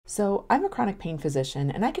So, I'm a chronic pain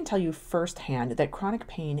physician, and I can tell you firsthand that chronic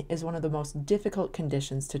pain is one of the most difficult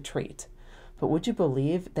conditions to treat. But would you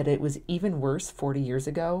believe that it was even worse 40 years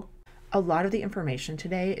ago? A lot of the information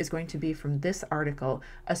today is going to be from this article,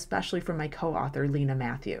 especially from my co-author, Lena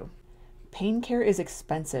Matthew. Pain care is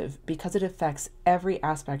expensive because it affects every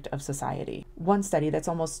aspect of society. One study that's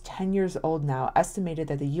almost 10 years old now estimated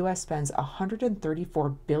that the US spends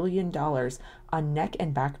 $134 billion on neck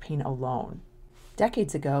and back pain alone.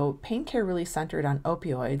 Decades ago, pain care really centered on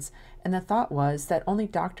opioids, and the thought was that only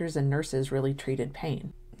doctors and nurses really treated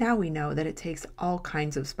pain. Now we know that it takes all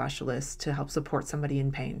kinds of specialists to help support somebody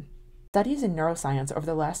in pain. Studies in neuroscience over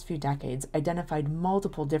the last few decades identified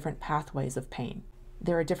multiple different pathways of pain.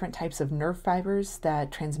 There are different types of nerve fibers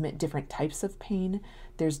that transmit different types of pain.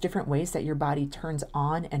 There's different ways that your body turns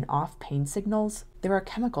on and off pain signals. There are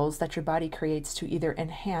chemicals that your body creates to either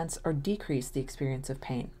enhance or decrease the experience of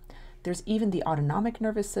pain. There's even the autonomic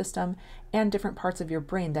nervous system and different parts of your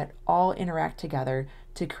brain that all interact together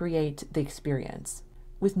to create the experience.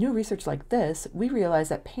 With new research like this, we realize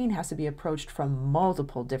that pain has to be approached from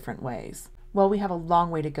multiple different ways. While we have a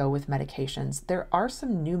long way to go with medications, there are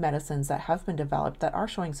some new medicines that have been developed that are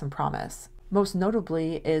showing some promise. Most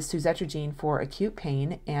notably is suzetrigine for acute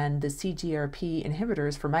pain and the CGRP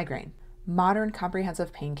inhibitors for migraine. Modern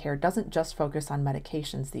comprehensive pain care doesn't just focus on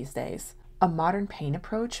medications these days. A modern pain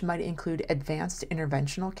approach might include advanced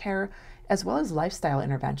interventional care as well as lifestyle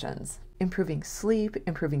interventions. Improving sleep,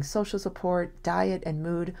 improving social support, diet, and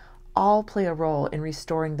mood all play a role in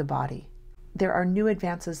restoring the body. There are new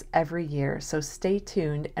advances every year, so stay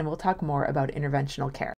tuned and we'll talk more about interventional care.